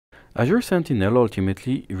Azure Sentinel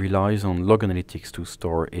ultimately relies on log analytics to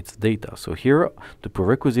store its data. So here, the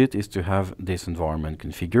prerequisite is to have this environment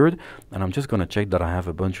configured, and I'm just going to check that I have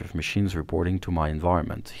a bunch of machines reporting to my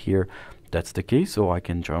environment. Here, that's the case, so I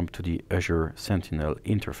can jump to the Azure Sentinel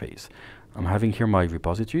interface. I'm having here my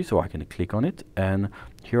repository, so I can click on it, and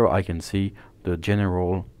here I can see the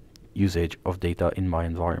general usage of data in my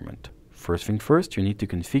environment. First thing first, you need to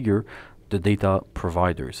configure the data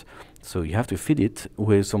providers. So you have to feed it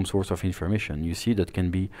with some source of information. You see that can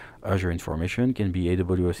be Azure information, can be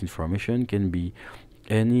AWS information, can be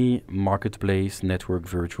any marketplace network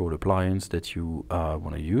virtual appliance that you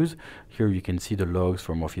want to use. Here you can see the logs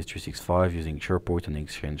from Office 365 using SharePoint and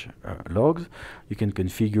Exchange logs. You can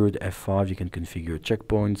configure the F5, you can configure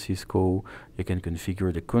Checkpoint, Cisco, you can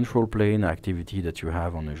configure the control plane activity that you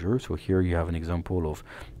have on Azure. So here you have an example of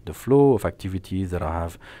the flow of activities that I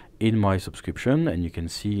have in my subscription, and you can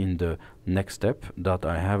see in the next step that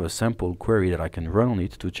I have a sample query that I can run on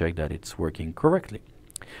it to check that it's working correctly.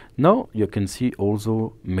 Now you can see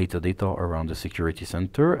also metadata around the security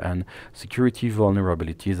center and security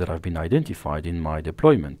vulnerabilities that have been identified in my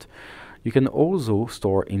deployment. You can also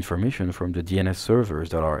store information from the DNS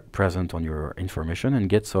servers that are present on your information and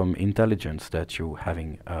get some intelligence that you're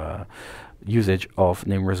having usage of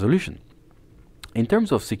name resolution. In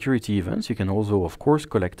terms of security events, you can also, of course,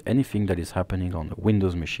 collect anything that is happening on a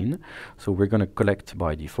Windows machine. So we're going to collect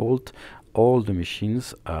by default all the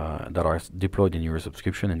machines that are deployed in your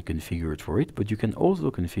subscription and configured for it, but you can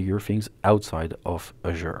also configure things outside of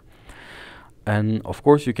Azure. And of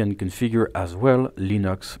course, you can configure as well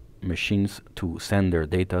Linux machines to send their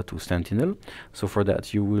data to Sentinel. So for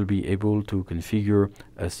that, you will be able to configure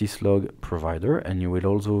a syslog provider, and you will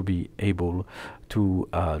also be able to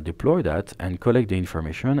deploy that and collect the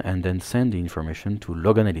information and then send the information to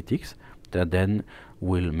log analytics that then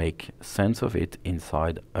will make sense of it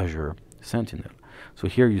inside Azure Sentinel. So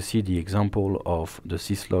here you see the example of the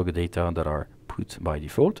syslog data that are put by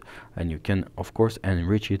default, and you can of course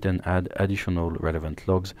enrich it and add additional relevant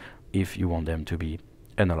logs if you want them to be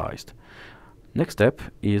analyzed. Next step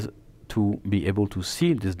is to be able to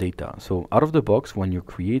see this data. So out of the box, when you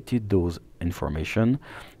created those information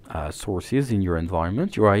sources in your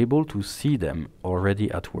environment, you are able to see them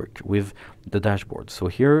already at work with the dashboard. So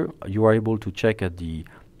here you are able to check at the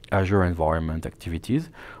Azure environment activities.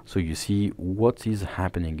 So you see what is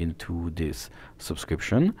happening into this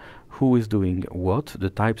subscription, who is doing what, the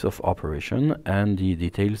types of operation, and the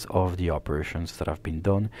details of the operations that have been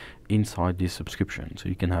done inside this subscription. So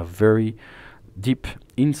you can have very deep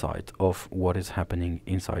insight of what is happening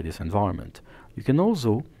inside this environment. You can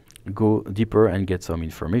also go deeper and get some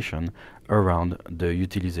information around the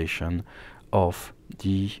utilization of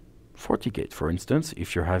the FortiGate. For instance,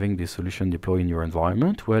 if you're having this solution deployed in your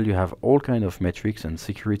environment, well, you have all kind of metrics and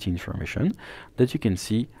security information that you can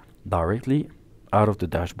see directly out of the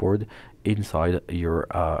dashboard inside your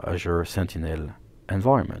Azure Sentinel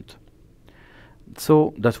environment.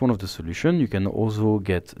 So that's one of the solutions. You can also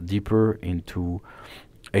get deeper into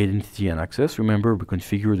identity and access. Remember, we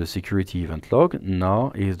configure the security event log.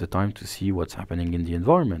 Now is the time to see what's happening in the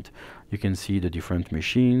environment. You can see the different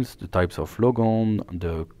machines, the types of logon,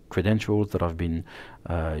 the credentials that have been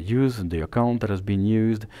used, the account that has been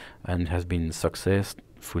used and has been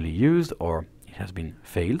successfully used, or it has been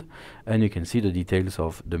failed. And you can see the details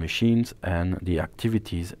of the machines and the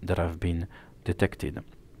activities that have been detected.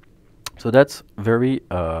 So that's very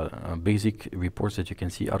basic reports that you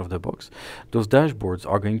can see out of the box. Those dashboards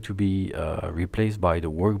are going to be replaced by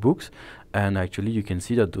the workbooks, and actually you can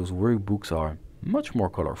see that those workbooks are much more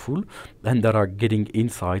colorful and that are getting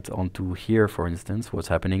insight onto here, for instance, what's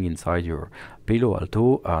happening inside your Palo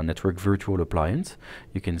Alto network virtual appliance.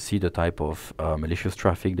 You can see the type of malicious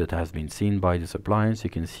traffic that has been seen by this appliance.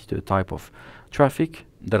 You can see the type of traffic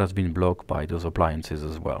that has been blocked by those appliances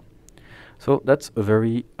as well. So that's a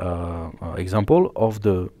very example of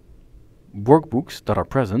the workbooks that are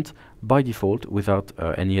present by default without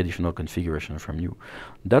any additional configuration from you.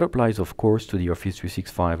 That applies, of course, to the Office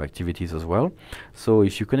 365 activities as well. So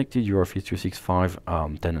if you connected your Office 365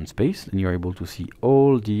 tenant space, then you're able to see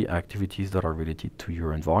all the activities that are related to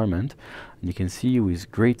your environment. And you can see with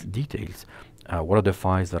great details what are the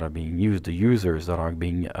files that are being used, the users that are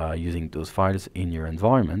being using those files in your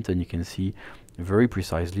environment, and you can see very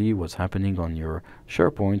precisely what's happening on your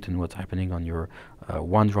SharePoint and what's happening on your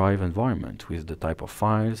OneDrive environment with the type of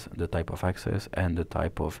files, the type of access, and the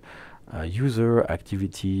type of user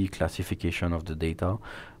activity classification of the data.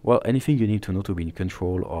 Well, anything you need to know to be in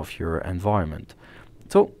control of your environment.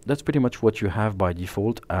 So that's pretty much what you have by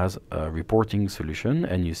default as a reporting solution.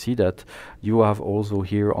 And you see that you have also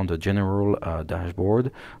here on the general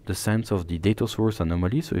dashboard the sense of the data source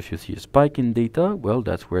anomaly. So if you see a spike in data, well,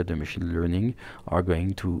 that's where the machine learning are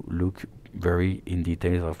going to look very in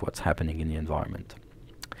detail of what's happening in the environment.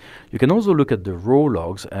 You can also look at the raw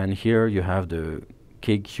logs, and here you have the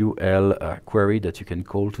KQL query that you can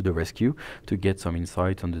call to the rescue to get some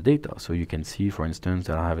insight on the data. So you can see, for instance,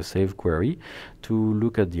 that I have a save query to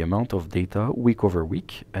look at the amount of data week over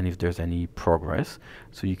week and if there's any progress.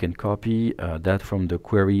 So you can copy that from the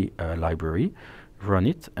query library, run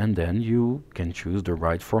it, and then you can choose the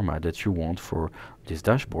right format that you want for this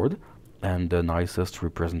dashboard and the nicest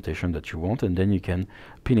representation that you want, and then you can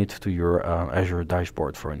pin it to your Azure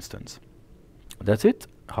dashboard, for instance. That's it,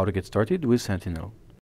 how to get started with Sentinel.